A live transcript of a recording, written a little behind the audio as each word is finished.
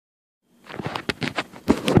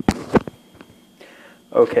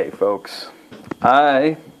Okay, folks.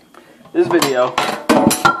 This video,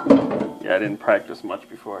 I didn't practice much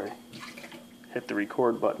before I hit the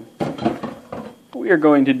record button. What we are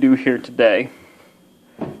going to do here today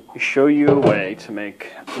is show you a way to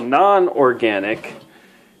make non-organic,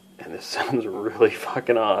 and this sounds really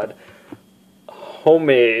fucking odd,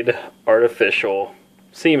 homemade artificial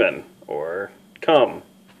semen, or cum,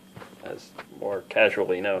 as more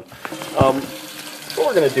casually known. What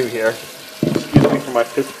we're going to do here, excuse me for my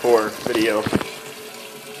piss poor video,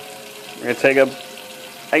 we're going to take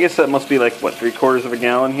I guess that must be like, what, 3/4 of a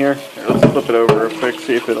gallon here? Here, let's flip it over real quick,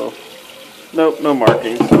 see if it'll, nope, no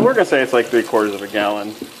markings. So we're going to say it's like 3/4 of a gallon.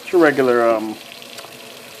 It's your regular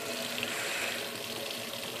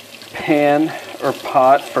pan or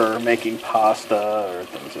pot for making pasta or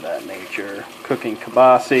things of that nature, cooking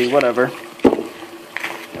kibasi, whatever.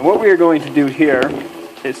 And what we are going to do here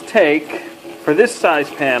is take, for this size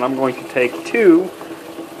pan, I'm going to take 2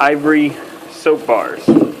 ivory soap bars.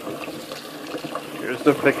 Here's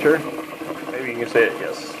the picture. Maybe you can see it,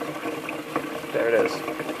 yes. There it is.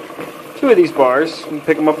 2 of these bars. You can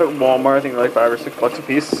pick them up at Walmart. I think they're like $5 or $6 a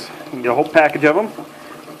piece. You can get a whole package of them.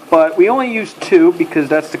 But we only use 2 because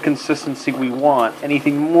that's the consistency we want.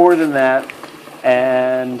 Anything more than that,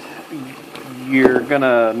 and you're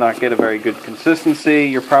gonna not get a very good consistency.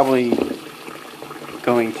 You're probably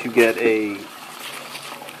going to get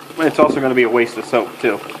it's also going to be a waste of soap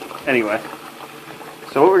too. Anyway,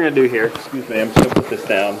 so what we're going to do here, excuse me, I'm just going to put this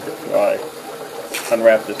down while I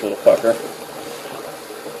unwrap this little fucker.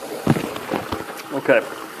 Okay,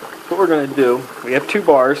 what we're going to do, we have 2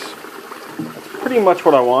 bars. That's pretty much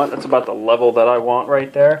what I want. That's about the level that I want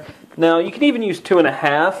right there. Now, you can even use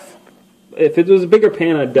 2.5. If it was a bigger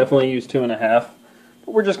pan, I'd definitely use 2.5.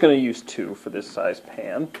 But we're just going to use 2 for this size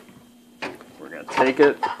pan. We're going to take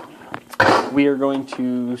it. We are going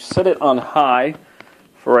to set it on high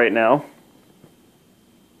for right now.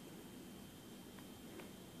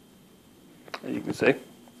 As you can see.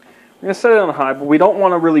 We're going to set it on high, but we don't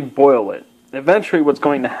want to really boil it. Eventually what's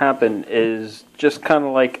going to happen is just kind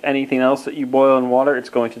of like anything else that you boil in water, it's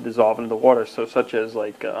going to dissolve into the water. So such as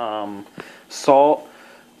like salt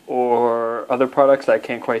or other products that I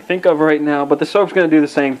can't quite think of right now. But the soap's going to do the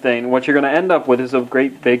same thing. What you're going to end up with is a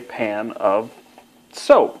great big pan of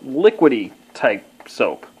soap, liquidy type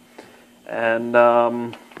soap. And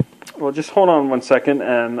well, just hold on one second,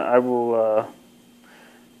 and I will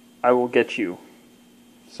get you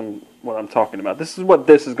what I'm talking about. This is what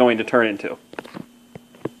this is going to turn into.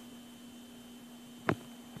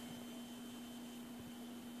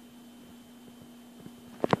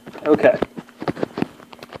 Okay.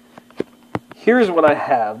 Here's what I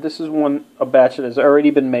have. This is a batch that has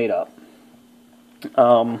already been made up.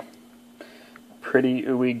 Pretty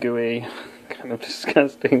ooey gooey, kind of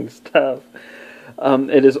disgusting stuff.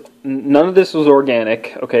 None of this was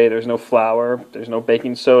organic. Okay, there's no flour, there's no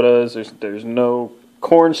baking sodas, there's no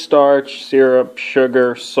cornstarch, syrup,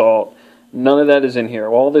 sugar, salt. None of that is in here.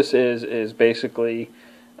 All this is basically,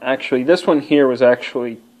 actually, this one here was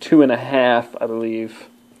actually 2.5, I believe,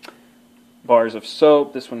 bars of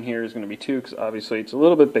soap. This one here is going to be 2 because obviously it's a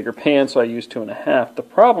little bit bigger pan, so I used 2.5. The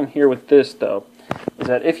problem here with this, though, is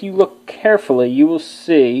that if you look carefully, you will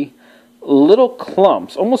see little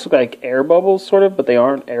clumps, almost look like air bubbles, sort of, but they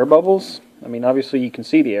aren't air bubbles. I mean, obviously you can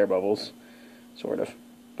see the air bubbles, sort of,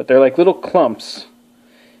 but they're like little clumps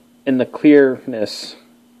in the clearness.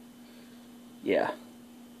 Yeah.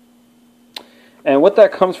 And what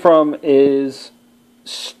that comes from is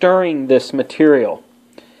stirring this material.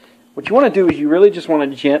 What you want to do is you really just want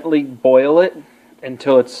to gently boil it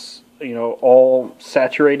until it's, you know, all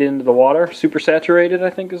saturated into the water. Super saturated,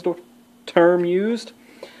 I think is the term used.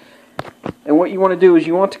 And what you want to do is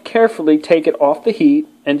you want to carefully take it off the heat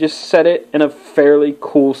and just set it in a fairly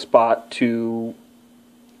cool spot to,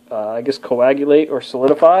 I guess, coagulate or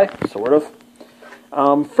solidify, sort of.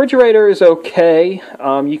 Refrigerator is okay.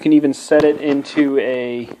 You can even set it into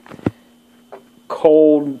a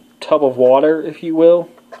cold tub of water, if you will.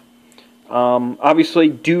 Obviously,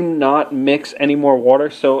 do not mix any more water.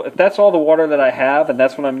 So if that's all the water that I have and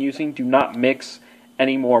that's what I'm using, do not mix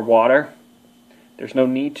any more water. There's no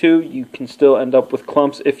need to. You can still end up with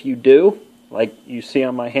clumps if you do, like you see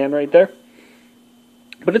on my hand right there.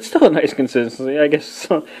 But it's still a nice consistency. I guess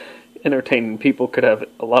entertaining people could have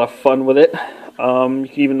a lot of fun with it. You can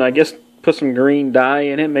even, I guess, put some green dye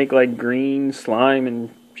in it, make like green slime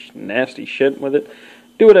and nasty shit with it.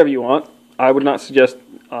 Do whatever you want. I would not suggest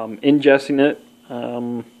ingesting it.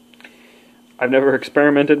 I've never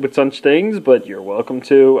experimented with such things, but you're welcome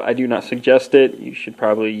to. I do not suggest it. You should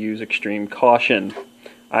probably use extreme caution.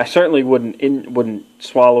 I certainly wouldn't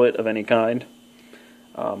swallow it of any kind.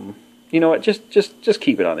 You know what? Just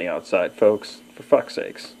keep it on the outside, folks. For fuck's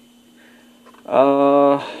sakes.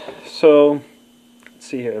 So let's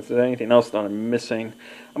see here if there's anything else that I'm missing.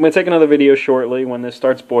 I'm gonna take another video shortly when this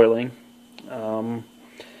starts boiling.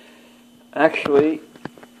 Actually,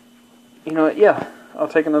 you know what? Yeah, I'll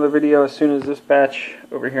take another video as soon as this batch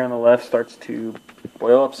over here on the left starts to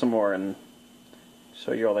boil up some more and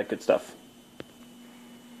show you all that good stuff.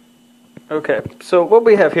 Okay, so what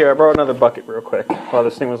we have here, I brought another bucket real quick while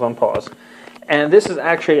this thing was on pause. And this is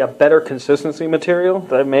actually a better consistency material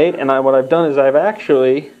that I've made. And what I've done is I've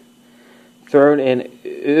actually thrown in,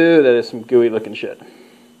 ew, that is some gooey looking shit.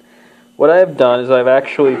 What I have done is I've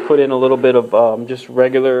actually put in a little bit of just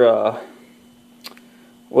regular,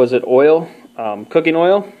 oil? Cooking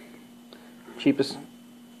oil. Cheapest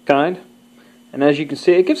kind. And as you can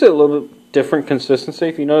see, it gives it a little bit different consistency.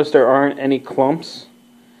 If you notice, there aren't any clumps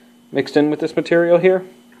mixed in with this material here.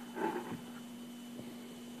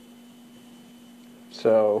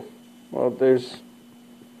 So, well, the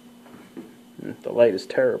light is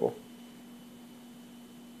terrible.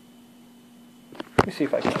 Let me see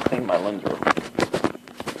if I can clean my lens real quick.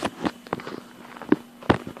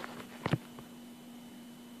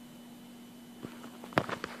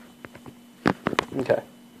 Okay.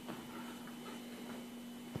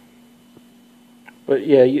 But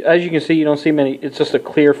yeah, as you can see, you don't see many. It's just a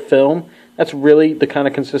clear film. That's really the kind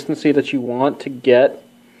of consistency that you want to get.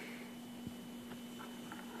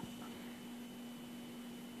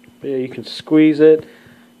 But yeah, you can squeeze it,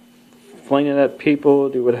 fling it at people,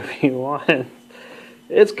 do whatever you want.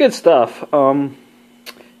 It's good stuff.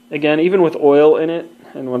 Again, even with oil in it,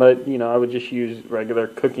 and when I would just use regular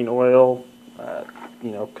cooking oil,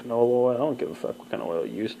 canola oil. I don't give a fuck what kind of oil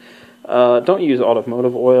you use. Don't use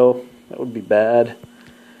automotive oil. That would be bad.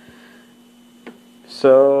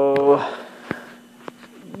 So,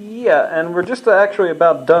 yeah, and we're just actually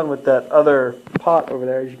about done with that other pot over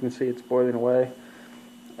there. As you can see, it's boiling away.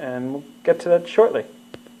 And we'll get to that shortly.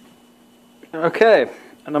 Okay,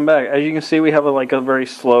 and I'm back. As you can see, we have a very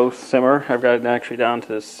slow simmer. I've got it actually down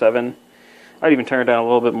to 7. I'd even turn it down a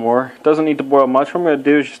little bit more. It doesn't need to boil much. What I'm going to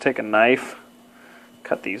do is just take a knife,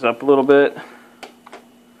 cut these up a little bit.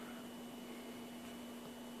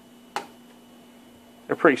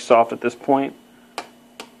 They're pretty soft at this point.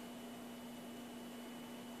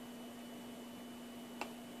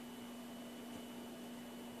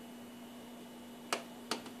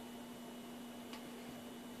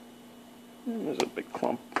 There's a big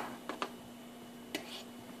clump.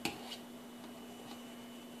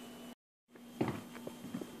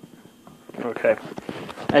 Okay.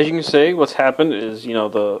 As you can see, what's happened is,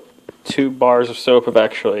 the 2 bars of soap have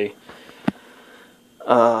actually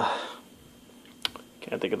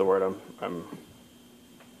can't think of the word I'm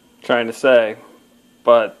trying to say,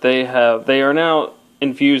 but they are now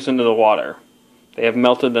infused into the water. They have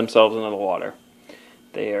melted themselves into the water.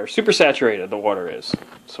 They are super saturated, the water is.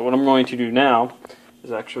 So what I'm going to do now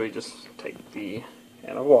is actually just take the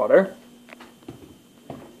can of water,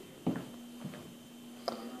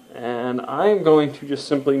 and I'm going to just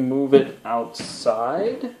simply move it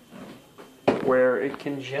outside where it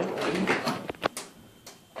can gently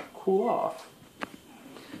cool off.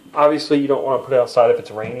 Obviously, you don't want to put it outside if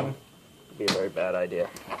it's raining. It would be a very bad idea.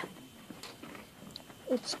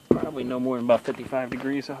 It's probably no more than about 55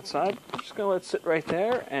 degrees outside. I'm just going to let it sit right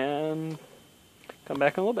there and come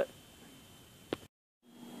back in a little bit.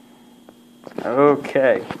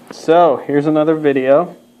 Okay, so here's another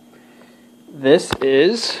video. This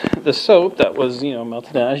is the soap that was,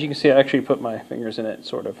 melted down. As you can see, I actually put my fingers in it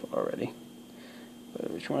sort of already.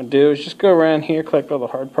 But what you want to do is just go around here, collect all the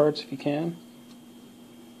hard parts if you can.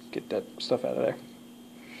 Get that stuff out of there.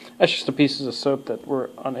 That's just the pieces of soap that we're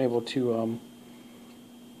unable to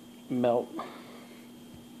melt.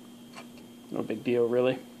 No big deal,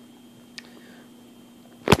 really.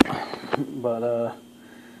 But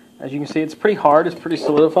as you can see, it's pretty hard. It's pretty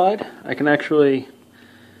solidified. I can actually,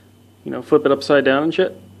 flip it upside down and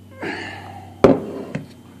shit.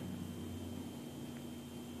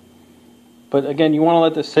 But again, you want to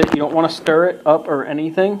let this sit. You don't want to stir it up or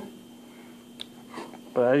anything.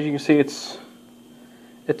 But as you can see, it's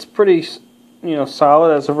pretty,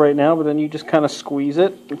 solid as of right now. But then you just kind of squeeze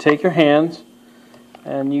it and take your hands,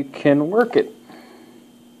 and you can work it.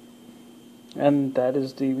 And that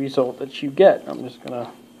is the result that you get. I'm just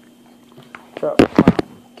gonna drop my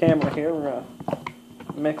camera here. We're gonna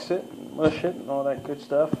mix it, and mush it, and all that good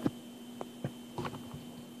stuff.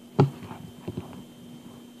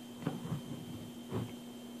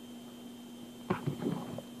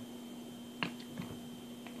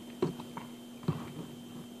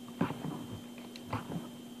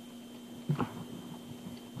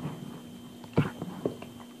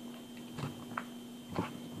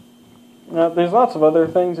 Now, there's lots of other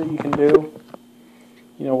things that you can do,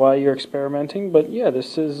 you know, while you're experimenting. But yeah,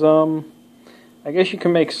 this is, I guess you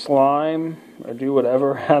can make slime or do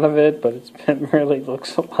whatever out of it, but it really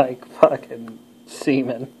looks like fucking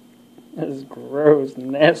semen. This is gross,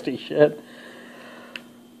 nasty shit.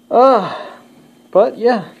 But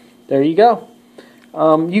yeah, there you go.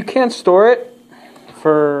 You can store it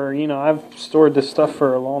for, you know, I've stored this stuff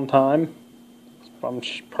for a long time.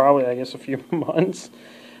 Probably, I guess, a few months.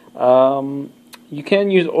 You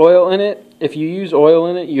can use oil in it. If you use oil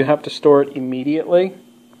in it, you have to store it immediately.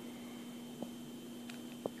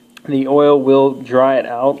 The oil will dry it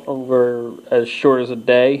out over as short as a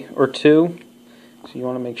day or two. So you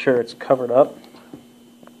want to make sure it's covered up.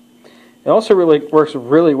 It also really works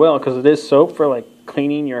really well because it is soap for like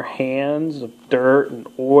cleaning your hands of dirt and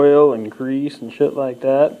oil and grease and shit like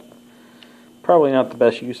that. Probably not the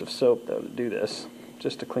best use of soap though to do this,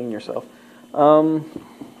 just to clean yourself. Also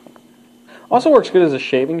works good as a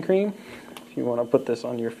shaving cream if you want to put this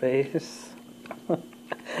on your face.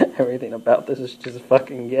 Everything about this is just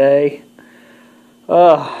fucking gay.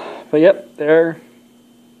 But yep, there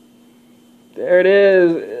it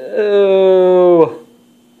is. Ew.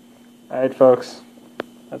 Alright folks,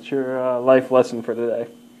 that's your life lesson for today.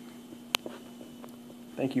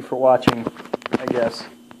 Thank you for watching, I guess.